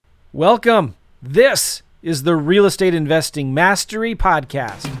Welcome. This is the Real Estate Investing Mastery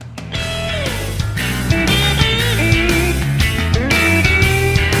Podcast.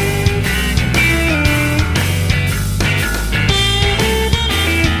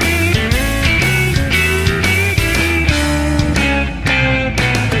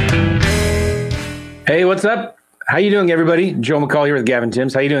 Hey, what's up? How you doing, everybody? Joe McCall here with Gavin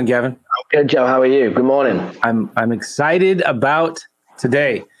Timms. How you doing, Gavin? I'm good, Joe. How are you? Good morning. I'm excited about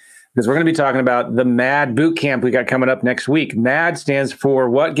today because we're going to be talking about the MAD Bootcamp we got coming up next week. MAD stands for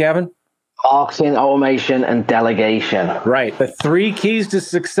what, Gavin? Marketing, automation, and delegation. Right. The 3 keys to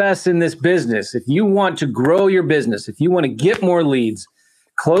success in this business. If you want to grow your business, if you want to get more leads,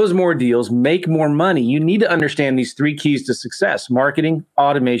 close more deals, make more money, you need to understand these 3 keys to success: marketing,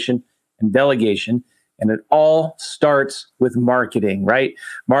 automation, and delegation. And it all starts with marketing, right?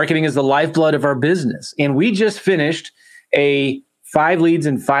 Marketing is the lifeblood of our business. And we just finished a 5 leads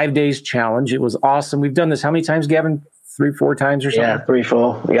in 5 days challenge. It was awesome. We've done this how many times, Gavin? 3, 4 times or something? Yeah, 3,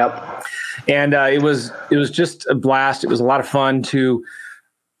 4. Yep. And it was just a blast. It was a lot of fun to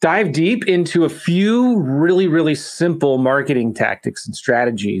dive deep into a few really, really simple marketing tactics and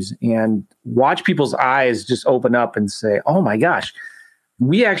strategies and watch people's eyes just open up and say, oh my gosh,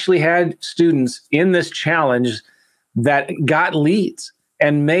 we actually had students in this challenge that got leads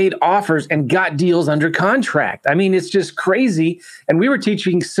and made offers and got deals under contract. I mean, it's just crazy. And we were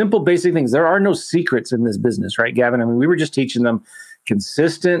teaching simple, basic things. There are no secrets in this business, right, Gavin? I mean, we were just teaching them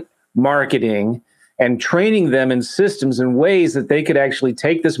consistent marketing and training them in systems and ways that they could actually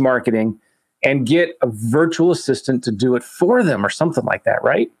take this marketing and get a virtual assistant to do it for them or something like that,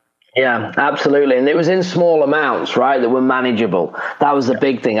 right? Yeah, absolutely. And it was in small amounts, right, that were manageable. That was the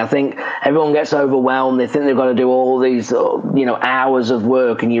big thing. I think everyone gets overwhelmed. They think they've got to do all these, hours of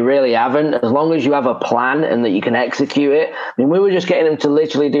work, and you really haven't. As long as you have a plan and that you can execute it. I mean, we were just getting them to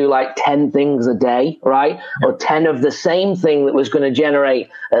literally do like 10 things a day, right? Yeah. Or 10 of the same thing that was going to generate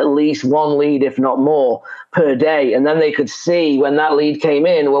at least 1 lead, if not more, per day. And then they could see when that lead came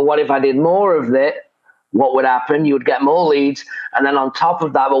in, well, what if I did more of it? What would happen? You would get more leads. And then on top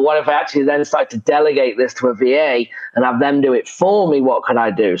of that, well, what if I actually then start to delegate this to a VA and have them do it for me? What could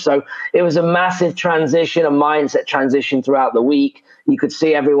I do? So it was a massive transition, a mindset transition throughout the week. You could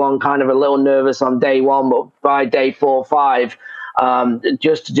see everyone kind of a little nervous on day 1, but by day 4 or 5,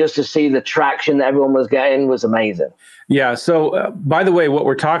 just to see the traction that everyone was getting was amazing. Yeah. So, by the way, what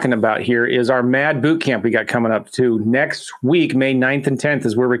we're talking about here is our MAD Bootcamp we got coming up too next week, May 9th and 10th,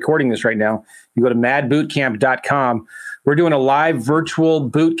 as we're recording this right now. You go to madbootcamp.com. We're doing a live virtual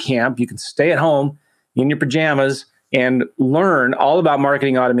boot camp. You can stay at home in your pajamas and learn all about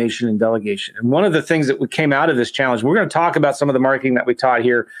marketing, automation, and delegation. And one of the things that came out of this challenge, we're going to talk about some of the marketing that we taught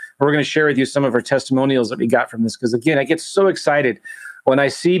here. We're going to share with you some of our testimonials that we got from this. Because again, I get so excited when I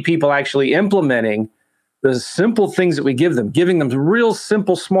see people actually implementing the simple things that we give them, giving them real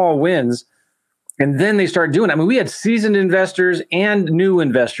simple, small wins. And then they start doing it. I mean, we had seasoned investors and new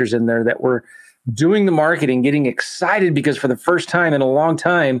investors in there that were doing the marketing, getting excited because for the first time in a long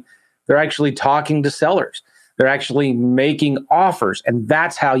time, they're actually talking to sellers. They're actually making offers. And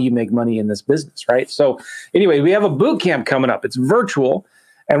that's how you make money in this business, right? So anyway, we have a boot camp coming up. It's virtual,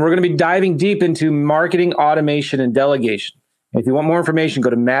 and we're going to be diving deep into marketing, automation, and delegation. If you want more information, go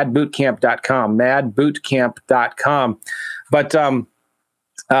to madbootcamp.com, madbootcamp.com. But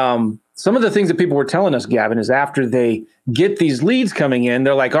some of the things that people were telling us, Gavin, is after they get these leads coming in,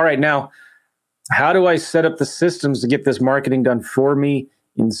 they're like, all right, now, how do I set up the systems to get this marketing done for me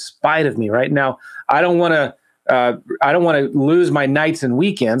in spite of me? Right now, I don't want to lose my nights and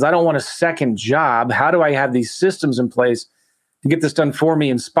weekends. I don't want a second job. How do I have these systems in place to get this done for me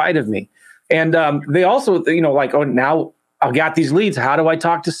in spite of me? And they also, now I've got these leads. How do I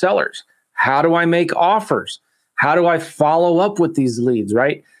talk to sellers? How do I make offers? How do I follow up with these leads,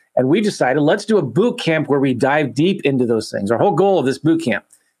 right? And we decided, let's do a boot camp where we dive deep into those things. Our whole goal of this boot camp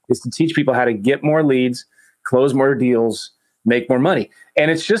is to teach people how to get more leads, close more deals, make more money. And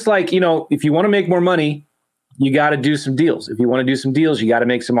it's just like, if you want to make more money, you got to do some deals. If you want to do some deals, you got to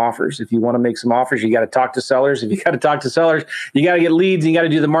make some offers. If you want to make some offers, you got to talk to sellers. If you got to talk to sellers, you got to get leads, and you got to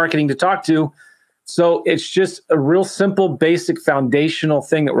do the marketing to talk to. So it's just a real simple, basic, foundational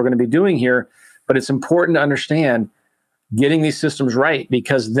thing that we're going to be doing here. But it's important to understand getting these systems right,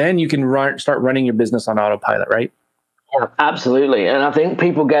 because then you can start running your business on autopilot, right? Yeah, absolutely. And I think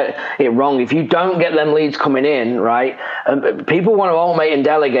people get it wrong. If you don't get them leads coming in, right, people want to automate and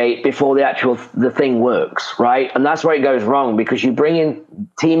delegate before the thing works, right? And that's where it goes wrong, because you bring in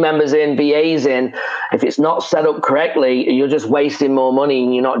team members in, VAs in. If it's not set up correctly, you're just wasting more money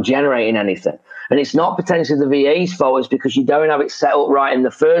and you're not generating anything. And it's not potentially the VA's fault, it's because you don't have it set up right in the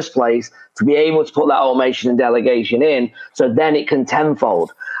first place to be able to put that automation and delegation in, so then it can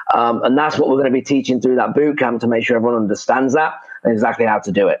tenfold. And that's what we're going to be teaching through that boot camp to make sure everyone understands that and exactly how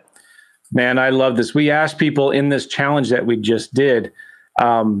to do it. Man, I love this. We asked people in this challenge that we just did,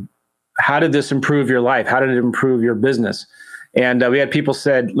 how did this improve your life? How did it improve your business? And we had people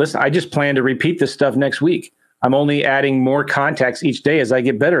said, listen, I just plan to repeat this stuff next week. I'm only adding more contacts each day as I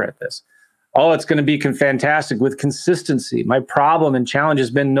get better at this. Oh, it's going to be fantastic with consistency. My problem and challenge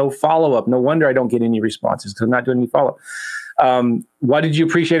has been no follow-up. No wonder I don't get any responses because I'm not doing any follow-up. What did you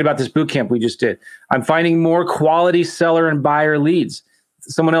appreciate about this boot camp we just did? I'm finding more quality seller and buyer leads.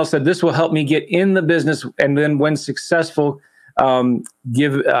 Someone else said, this will help me get in the business, and then when successful,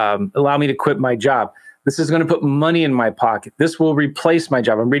 allow me to quit my job. This is going to put money in my pocket. This will replace my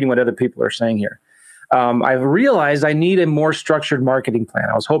job. I'm reading what other people are saying here. I've realized I need a more structured marketing plan.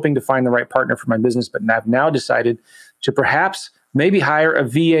 I was hoping to find the right partner for my business, but I've now decided to perhaps maybe hire a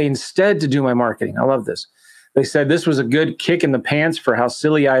VA instead to do my marketing. I love this. They said this was a good kick in the pants for how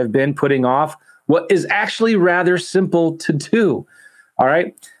silly I have been putting off what is actually rather simple to do. All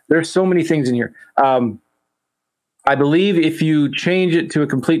right. There's so many things in here. I believe if you change it to a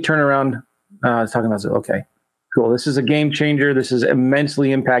complete turnaround, I was talking about it. Okay, cool. This is a game changer. This has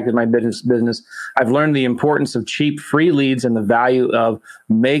immensely impacted my business. I've learned the importance of cheap, free leads and the value of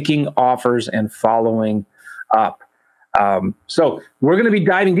making offers and following up. So we're going to be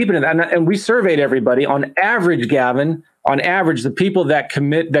diving deep into that. And we surveyed everybody. On average, Gavin, the people that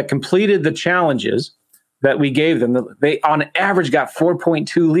completed the challenges that we gave them, they on average got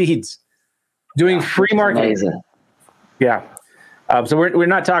 4.2 leads doing free marketing. Amazing. Yeah. So we're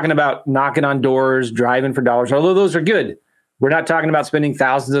not talking about knocking on doors, driving for dollars, although those are good. We're not talking about spending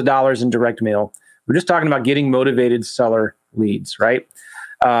thousands of dollars in direct mail. We're just talking about getting motivated seller leads, right?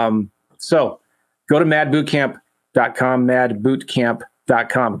 So go to madbootcamp.com,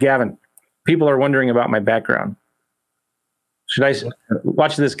 madbootcamp.com. Gavin, people are wondering about my background. Should I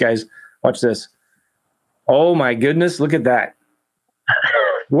watch this, guys? Watch this. Oh my goodness, look at that.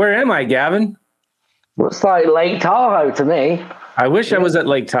 Where am I, Gavin? Looks like Lake Tahoe to me. I wish I was at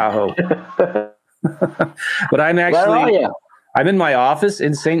Lake Tahoe. But I'm Where are you? I'm in my office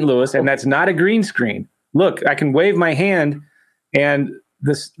in St. Louis, and that's not a green screen. Look, I can wave my hand and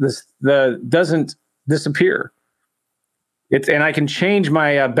this doesn't disappear. And I can change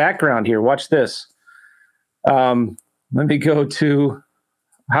my background here. Watch this. Let me go to,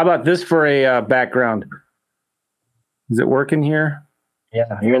 how about this for a background? Is it working here?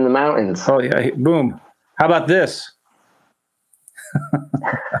 Yeah, you're in the mountains. Oh yeah, boom. How about this?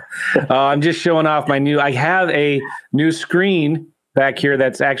 I'm just showing off I have a new screen back here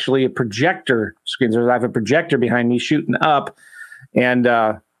that's actually a projector screen. I have a projector behind me shooting up, and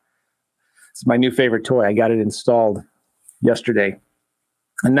it's my new favorite toy. I got it installed yesterday.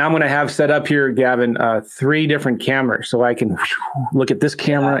 And now I'm going to have set up here, Gavin, 3 different cameras. So I can look at this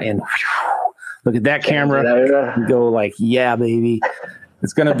camera and look at that camera and go like, yeah, baby.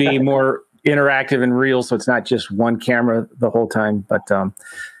 It's going to be more interactive and real, so it's not just one camera the whole time. But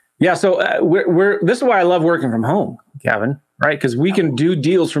yeah, so this is why I love working from home, Gavin, right? Because we can do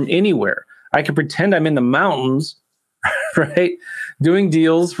deals from anywhere. I can pretend I'm in the mountains, right? Doing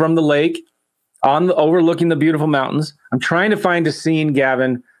deals from the lake overlooking the beautiful mountains. I'm trying to find a scene,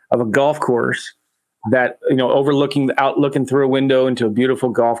 Gavin, of a golf course that, looking through a window into a beautiful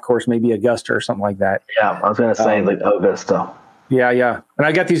golf course, maybe Augusta or something like that. Yeah, I was going to say like Augusta. Yeah. And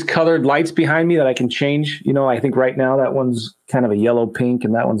I got these colored lights behind me that I can change. I think right now that one's kind of a yellow pink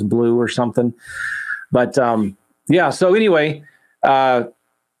and that one's blue or something. But yeah, so anyway,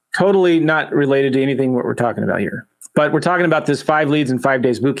 totally not related to anything what we're talking about here. But we're talking about this 5 leads in 5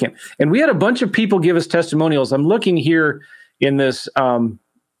 days boot camp. And we had a bunch of people give us testimonials. I'm looking here in this.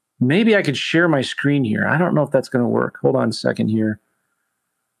 Maybe I could share my screen here. I don't know if that's going to work. Hold on a second here.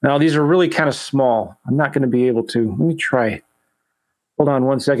 Now, these are really kind of small. I'm not going to be able to. Let me try. Hold on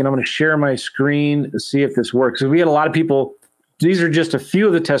one second. I'm going to share my screen to see if this works. Because we had a lot of people. These are just a few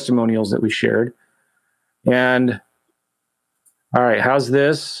of the testimonials that we shared. And all right, how's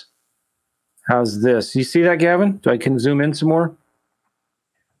this? How's this? You see that, Gavin? I can zoom in some more.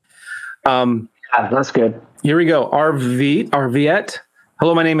 That's good. Here we go. Arviette.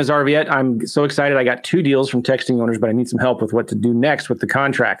 Hello, my name is Arviette. I'm so excited. I got 2 deals from texting owners, but I need some help with what to do next with the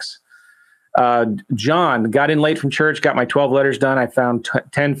contracts. John, got in late from church, got my 12 letters done. I found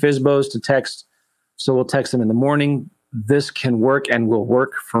 10 FSBOs to text, so we'll text them in the morning. This can work and will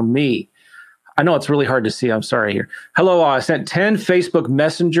work for me. I know it's really hard to see. I'm sorry here. Hello, I sent 10 Facebook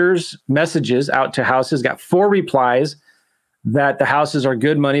messages out to houses, got 4 replies. that the houses are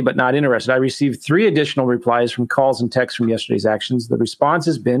good money but not interested. I received 3 additional replies from calls and texts from yesterday's actions. The response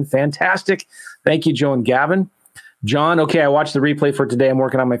has been fantastic. Thank you, Joe and Gavin. John, okay, I watched the replay for today. I'm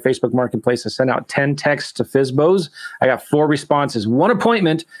working on my Facebook Marketplace. I sent out 10 texts to FSBOs. I got 4 responses, 1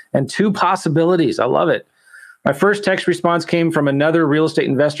 appointment, and 2 possibilities. I love it. My first text response came from another real estate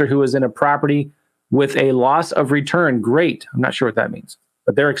investor who was in a property with a loss of return. Great. I'm not sure what that means,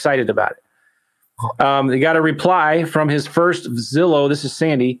 but they're excited about it. They got a reply from his first Zillow. This is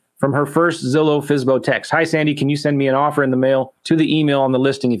Sandy, from her first Zillow FSBO text. Hi, Sandy. Can you send me an offer in the mail to the email on the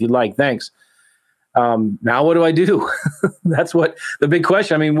listing if you'd like? Thanks. Now what do I do? That's what the big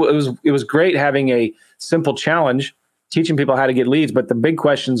question. I mean, it was great having a simple challenge, teaching people how to get leads. But the big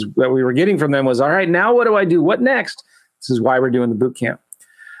questions that we were getting from them was, all right, now what do I do? What next? This is why we're doing the boot camp.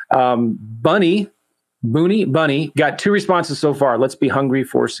 Bunny got 2 responses so far. Let's be hungry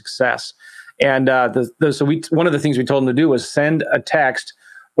for success. And one of the things we told them to do was send a text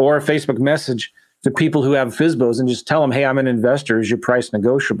or a Facebook message to people who have FSBOs and just tell them, hey, I'm an investor. Is your price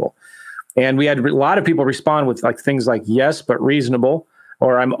negotiable? And we had a lot of people respond with things like, yes, but reasonable,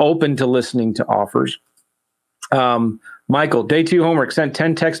 or I'm open to listening to offers. Michael, day 2 homework, sent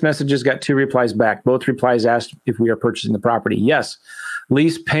 10 text messages, got 2 replies back. Both replies asked if we are purchasing the property. Yes.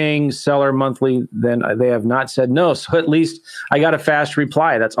 Lease paying seller monthly, then they have not said no. So at least I got a fast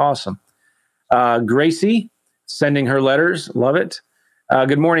reply. That's awesome. Gracie, sending her letters. Love it.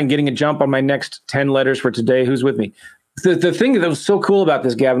 Good morning. Getting a jump on my next 10 letters for today. Who's with me? The thing that was so cool about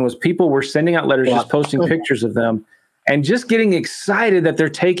this, Gavin, was people were sending out letters, just posting pictures of them and just getting excited that they're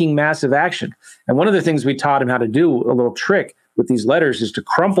taking massive action. And one of the things we taught him how to do, a little trick with these letters, is to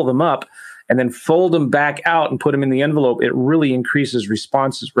crumple them up and then fold them back out and put them in the envelope. It really increases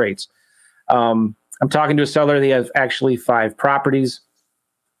responses rates. I'm talking to a seller. They have actually 5 properties,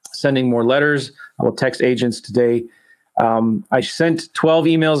 sending more letters. I will text agents today. I sent 12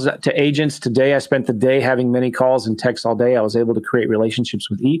 emails to agents today. I spent the day having many calls and texts all day. I was able to create relationships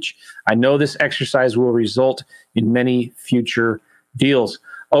with each. I know this exercise will result in many future deals.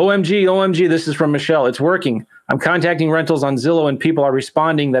 OMG, this is from Michelle. It's working. I'm contacting rentals on Zillow and people are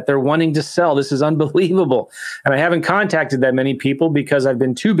responding that they're wanting to sell. This is unbelievable. And I haven't contacted that many people because I've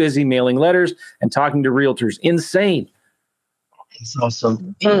been too busy mailing letters and talking to realtors. Insane. It's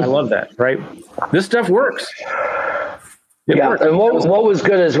awesome. I love that, right? This stuff works. And what was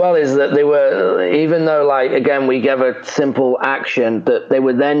good as well is that they were, even though, again, we gave a simple action, that they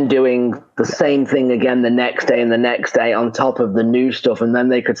were then doing the same thing again the next day and the next day on top of the new stuff. And then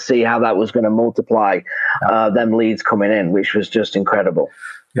they could see how that was going to multiply them leads coming in, which was just incredible.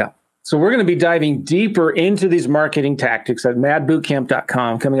 Yeah. So we're going to be diving deeper into these marketing tactics at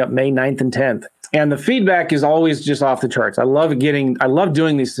madbootcamp.com coming up May 9th and 10th. And the feedback is always just off the charts. I love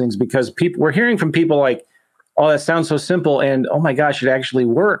doing these things because we're hearing from people like, oh, that sounds so simple. And oh my gosh, it actually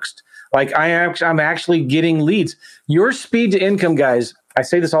works. I'm actually getting leads. Your speed to income, guys, I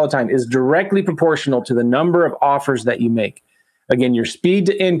say this all the time, is directly proportional to the number of offers that you make. Again, your speed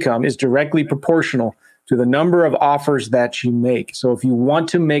to income is directly proportional to the number of offers that you make. So if you want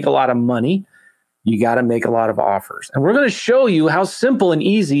to make a lot of money, you got to make a lot of offers. And we're going to show you how simple and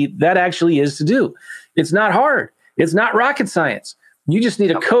easy that actually is to do. It's not hard. It's not rocket science. You just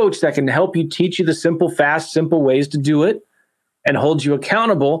need a coach that can help you, teach you the simple ways to do it and hold you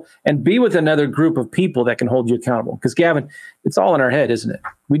accountable, and be with another group of people that can hold you accountable. Because, Gavin, it's all in our head, isn't it?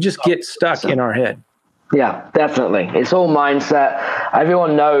 We just get stuck in our head. Yeah, definitely. It's all mindset.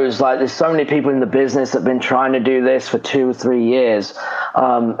 Everyone knows, there's so many people in the business that have been trying to do this for 2 or 3 years.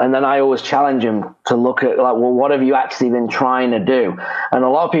 And then I always challenge them to look at, well, what have you actually been trying to do? And a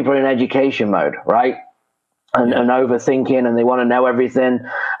lot of people are in education mode, right? And overthinking, and they want to know everything.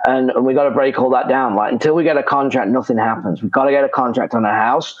 And we got to break all that down. Until we get a contract, nothing happens. We've got to get a contract on a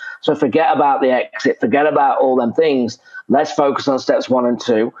house. So forget about the exit, forget about all them things. Let's focus on steps 1 and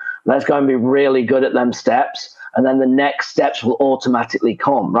 2. Let's go and be really good at them steps. And then the next steps will automatically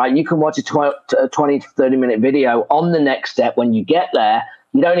come, right? You can watch a 20 to 30 minute video on the next step when you get there.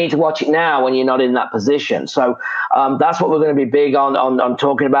 You don't need to watch it now when you're not in that position. So that's what we're going to be big on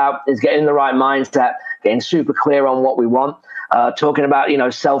talking about, is getting the right mindset, getting super clear on what we want, talking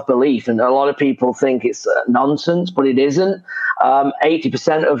about, self-belief. And a lot of people think it's nonsense, but it isn't.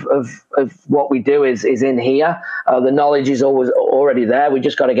 80% of what we do is in here. The knowledge is always already there. We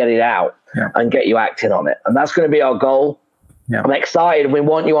just got to get it out and get you acting on it. And that's going to be our goal. Yeah. I'm excited. We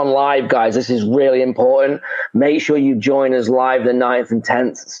want you on live, guys. This is really important. Make sure you join us live the 9th and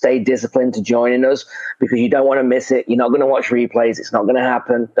 10th. Stay disciplined to joining us because you don't want to miss it. You're not going to watch replays. It's not going to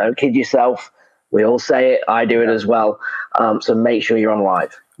happen. Don't kid yourself. We all say it. I do it as well. So make sure you're on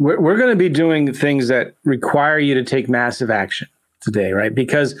live. we're going to be doing things that require you to take massive action today, right?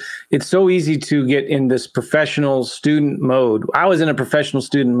 Because it's so easy to get in this professional student mode. I was in a professional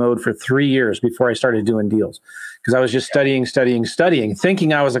student mode for 3 years before I started doing deals, because I was just studying,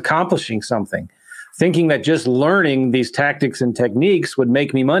 thinking I was accomplishing something, thinking that just learning these tactics and techniques would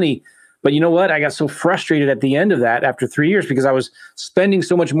make me money. But you know what? I got so frustrated at the end of that after 3 years because I was spending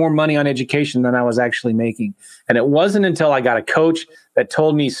so much more money on education than I was actually making. And it wasn't until I got a coach that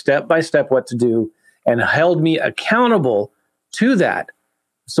told me step by step what to do and held me accountable to that.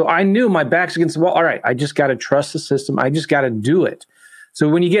 So I knew my back's against the wall. All right, I just got to trust the system. I just got to do it. So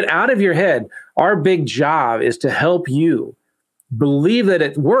when you get out of your head, our big job is to help you believe that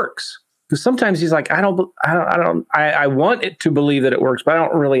it works. Because sometimes he's like, I want it to believe that it works, but I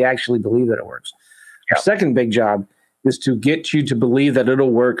don't really actually believe that it works. Yeah. Our second big job is to get you to believe that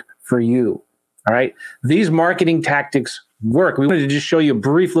it'll work for you. All right. These marketing tactics work. We wanted to just show you a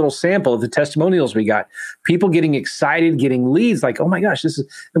brief little sample of the testimonials we got. People getting excited, getting leads like, oh my gosh, this is,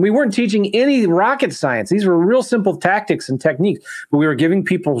 and we weren't teaching any rocket science. These were real simple tactics and techniques, but we were giving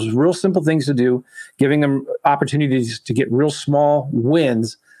people real simple things to do, giving them opportunities to get real small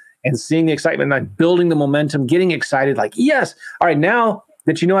wins and seeing the excitement, like building the momentum, getting excited, like, yes. All right, now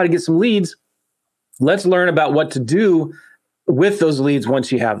that you know how to get some leads, let's learn about what to do with those leads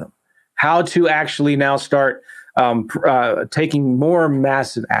once you have them. How to actually now start taking more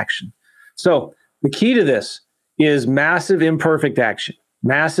massive action. So the key to this is massive imperfect action.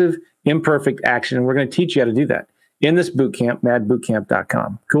 Massive imperfect action. And we're going to teach you how to do that in this bootcamp,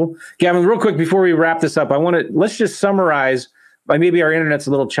 madbootcamp.com. Cool. Gavin, real quick before we wrap this up, let's just summarize. Maybe our internet's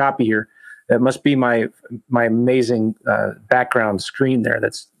a little choppy here. That must be my amazing background screen there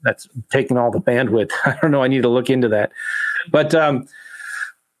that's taking all the bandwidth. I don't know. I need to look into that. But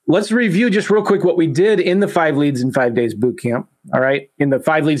let's review just real quick what we did in the 5 Leads in 5 Days bootcamp. All right. In the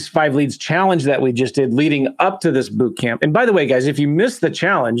 5 Leads challenge that we just did leading up to this bootcamp. And by the way, guys, if you missed the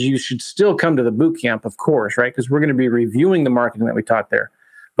challenge, you should still come to the bootcamp, of course, right? Because we're going to be reviewing the marketing that we taught there.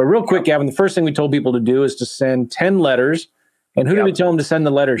 But real quick, Gavin, the first thing we told people to do is to send 10 letters. And who did we tell them to send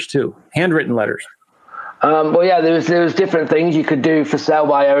the letters to? Handwritten letters. Well, yeah, there was different things you could do for sale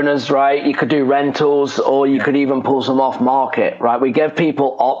by owners, right? You could do rentals, or you could even pull some off market, right? We gave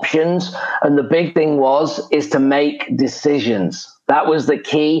people options, and the big thing is to make decisions. That was the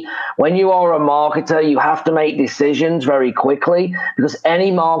key. When you are a marketer, you have to make decisions very quickly, because any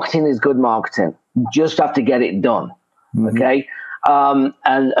marketing is good marketing. You just have to get it done, okay?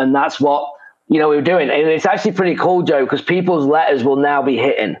 And that's what we're doing. And it's actually pretty cool, Joe, because people's letters will now be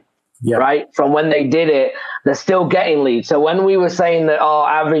hitting. Yeah. Right. From when they did it, they're still getting leads. So when we were saying that our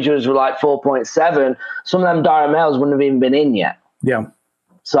average was like 4.7, some of them direct mails wouldn't have even been in yet. Yeah.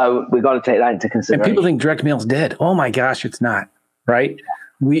 So we got to take that into consideration. And people think direct mail's dead. Oh my gosh, it's not. Right.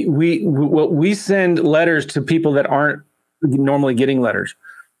 We send letters to people that aren't normally getting letters,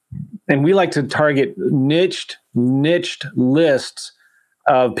 and we like to target niched lists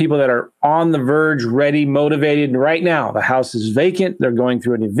of people that are on the verge, ready, motivated. Right now, the house is vacant. They're going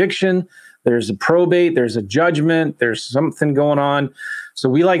through an eviction. There's a probate. There's a judgment. There's something going on. So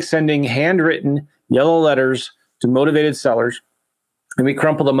we like sending handwritten yellow letters to motivated sellers, and we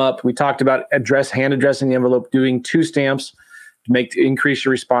crumple them up. We talked about hand addressing the envelope, doing 2 stamps to increase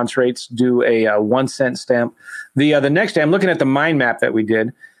your response rates. Do a 1 cent stamp. The next day, I'm looking at the mind map that we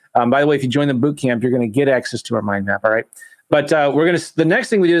did. By the way, if you join the boot camp, you're going to get access to our mind map. All right. But the next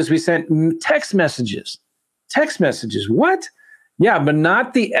thing we did is we sent text messages. Text messages. What? Yeah, but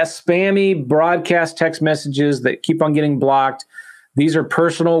not the spammy broadcast text messages that keep on getting blocked. These are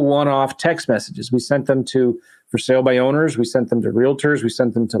personal one-off text messages. We sent them to for sale by owners. We sent them to realtors. We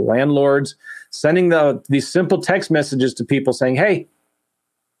sent them to landlords, sending these simple text messages to people saying, hey,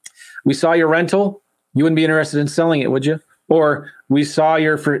 we saw your rental. You wouldn't be interested in selling it, would you? Or we saw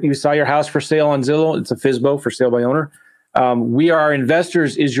your house for sale on Zillow. It's a FSBO, for sale by owner. We are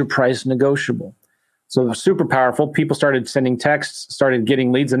investors. Is your price negotiable? So super powerful. People started sending texts, started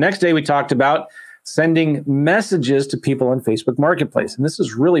getting leads. The next day we talked about sending messages to people on Facebook Marketplace. And this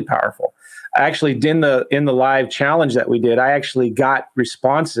is really powerful. I actually in the live challenge that we did, I actually got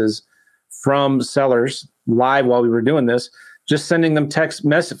responses from sellers live while we were doing this, just sending them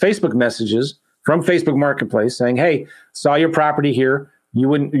Facebook messages from Facebook Marketplace saying, hey, saw your property here.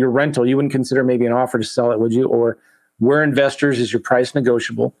 Your rental, you wouldn't consider maybe an offer to sell it, would you? Or we're investors. Is your price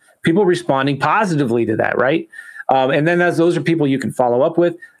negotiable? People responding positively to that, right? And then those are people you can follow up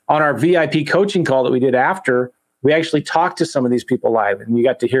with. On our VIP coaching call that we did after, we actually talked to some of these people live, and you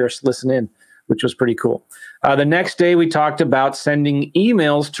got to hear us listen in, which was pretty cool. The next day, we talked about sending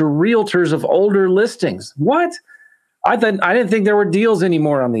emails to realtors of older listings. What? I didn't think there were deals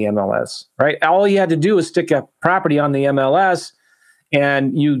anymore on the MLS, right? All you had to do was stick a property on the MLS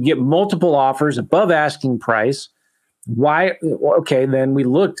and you get multiple offers above asking price. Why? Okay, then we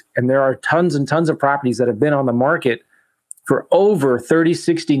looked, and there are tons and tons of properties that have been on the market for over 30,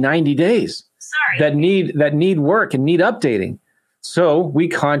 60, 90 days that need work and need updating. So we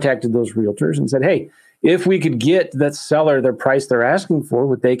contacted those realtors and said, hey, if we could get that seller their price they're asking for,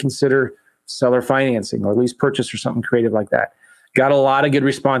 would they consider seller financing or lease purchase or something creative like that? Got a lot of good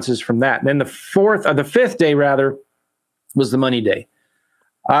responses from that. And then the fifth day was the money day.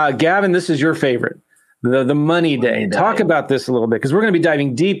 Gavin, this is your favorite, the money day. Talk about this a little bit, because we're going to be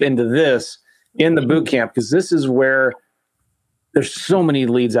diving deep into this in the boot camp, because this is where there's so many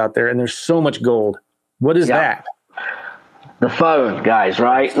leads out there and there's so much gold. What is that? The phone, guys,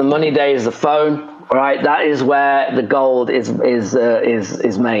 right? The money day is the phone, right? That is where the gold is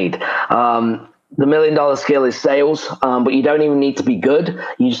made. The $1 million skill is sales, but you don't even need to be good.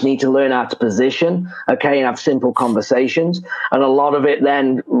 You just need to learn how to position, okay, and have simple conversations. And a lot of it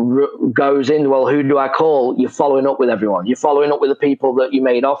then goes in, well, who do I call? You're following up with everyone. You're following up with the people that you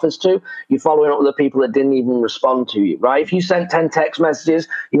made offers to. You're following up with the people that didn't even respond to you, right? If you sent 10 text messages,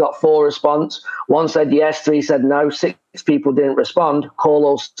 you got 4 response. 1 said yes, 3 said no, 6 people didn't respond. Call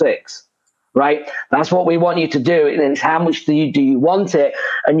all 6. Right? That's what we want you to do. And it's how much do you want it?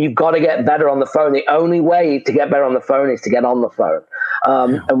 And you've got to get better on the phone. The only way to get better on the phone is to get on the phone.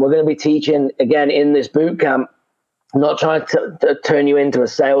 And we're going to be teaching, again, in this boot camp, not trying to turn you into a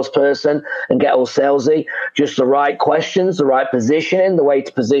salesperson and get all salesy, just the right questions, the right positioning, the way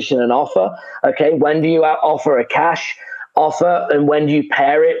to position an offer. Okay, when do you offer a cash offer, and when do you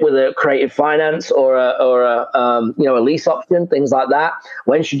pair it with a creative finance or a lease option, things like that?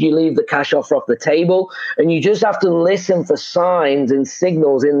 When should you leave the cash offer off the table? And you just have to listen for signs and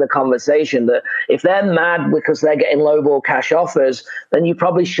signals in the conversation that if they're mad because they're getting lowball cash offers, then you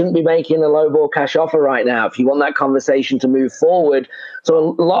probably shouldn't be making a lowball cash offer right now if you want that conversation to move forward. So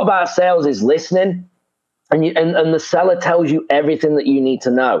a lot of our sales is listening. And the seller tells you everything that you need to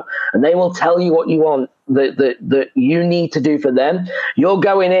know, and they will tell you what you want that you need to do for them. You're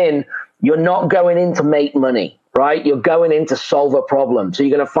not going in to make money, right? You're going in to solve a problem. So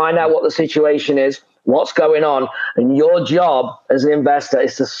you're going to find out what the situation is, what's going on, and your job as an investor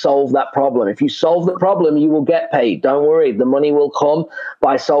is to solve that problem. If you solve the problem, you will get paid. Don't worry, the money will come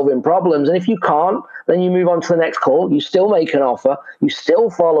by solving problems. And if you can't, then you move on to the next call. You still make an offer. You still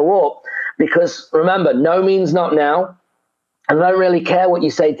follow up. Because remember, no means not now. And I don't really care what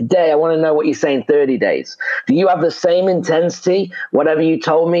you say today. I want to know what you say in 30 days. Do you have the same intensity, whatever you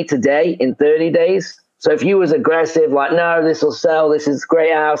told me today, in 30 days? So if you was aggressive, like, no, this will sell, this is a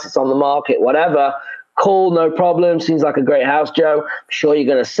great house, it's on the market, whatever, cool, no problem, seems like a great house, Joe. I'm sure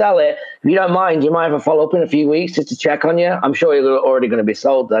you're going to sell it. If you don't mind, you might have a follow-up in a few weeks just to check on you. I'm sure you're already going to be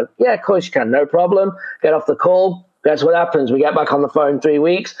sold, though. Yeah, of course you can, no problem. Get off the call. Guess what happens? We get back on the phone 3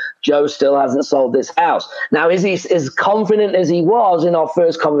 weeks. Joe still hasn't sold this house. Now, is he as confident as he was in our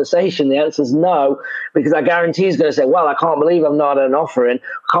first conversation? The answer is no, because I guarantee he's going to say, well, I can't believe I'm not an offer in.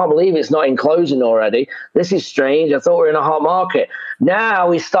 I can't believe it's not in closing already. This is strange. I thought we were in a hot market. Now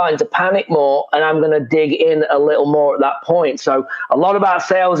he's starting to panic more, and I'm going to dig in a little more at that point. So a lot of our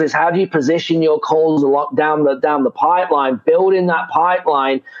sales is how do you position your calls down the pipeline, building that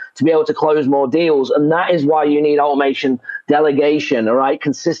pipeline to be able to close more deals. And that is why you need automation delegation, all right?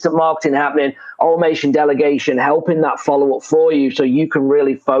 Consistent marketing happening, automation delegation, helping that follow-up for you so you can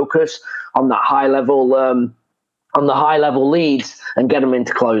really focus on that high level leads and get them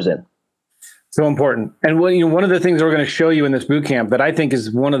into closing. So important. And one of the things we're going to show you in this boot camp that I think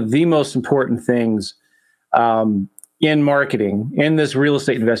is one of the most important things in marketing, in this real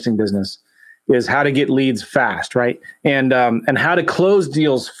estate investing business, is how to get leads fast, right? And how to close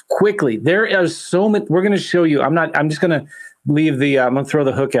deals quickly. There is so much. We're going to show you. I'm just going to leave I'm going to throw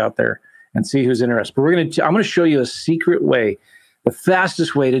the hook out there and see who's interested. But I'm going to show you a secret way, the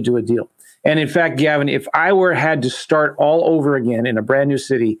fastest way to do a deal. And in fact, Gavin, if I had to start all over again in a brand new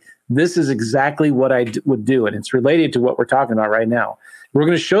city, this is exactly what I would do. And it's related to what we're talking about right now. We're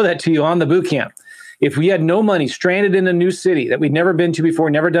going to show that to you on the boot camp. If we had no money, stranded in a new city that we'd never been to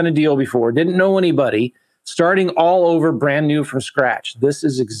before, never done a deal before, didn't know anybody, starting all over brand new from scratch, this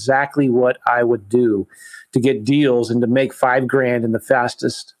is exactly what I would do to get deals and to make $5,000 in the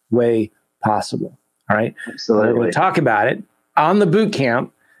fastest way possible. All right. Absolutely. We're going to talk about it on the boot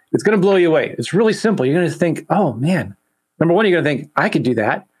camp. It's going to blow you away. It's really simple. You're going to think, oh man, number one, you're going to think, I could do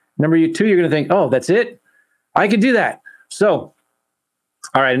that. Number two, you're going to think, oh, that's it. I could do that. So,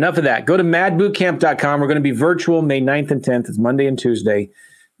 all right, enough of that. Go to madbootcamp.com. We're going to be virtual May 9th and 10th. It's Monday and Tuesday.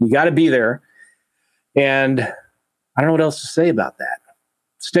 You got to be there. And I don't know what else to say about that.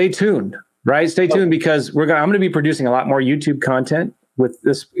 Stay tuned, right? Stay tuned because I'm going to be producing a lot more YouTube content with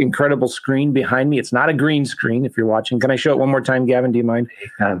this incredible screen behind me. It's not a green screen if you're watching. Can I show it one more time, Gavin? Do you mind?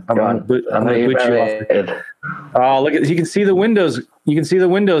 I'm going to boot you off. Oh, look, you can see the windows. You can see the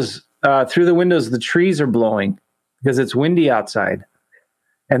windows. Through the windows, the trees are blowing because it's windy outside.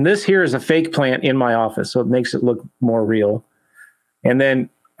 And this here is a fake plant in my office, so it makes it look more real. And then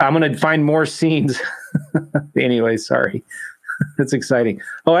I'm going to find more scenes. Anyway, sorry. It's exciting.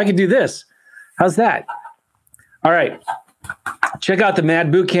 Oh, I can do this. How's that? All right. Check out the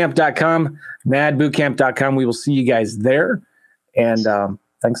madbootcamp.com, madbootcamp.com. We will see you guys there. And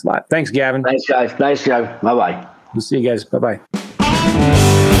thanks a lot. Thanks, Gavin. Thanks, guys. Nice show. Bye-bye. We'll see you guys. Bye-bye.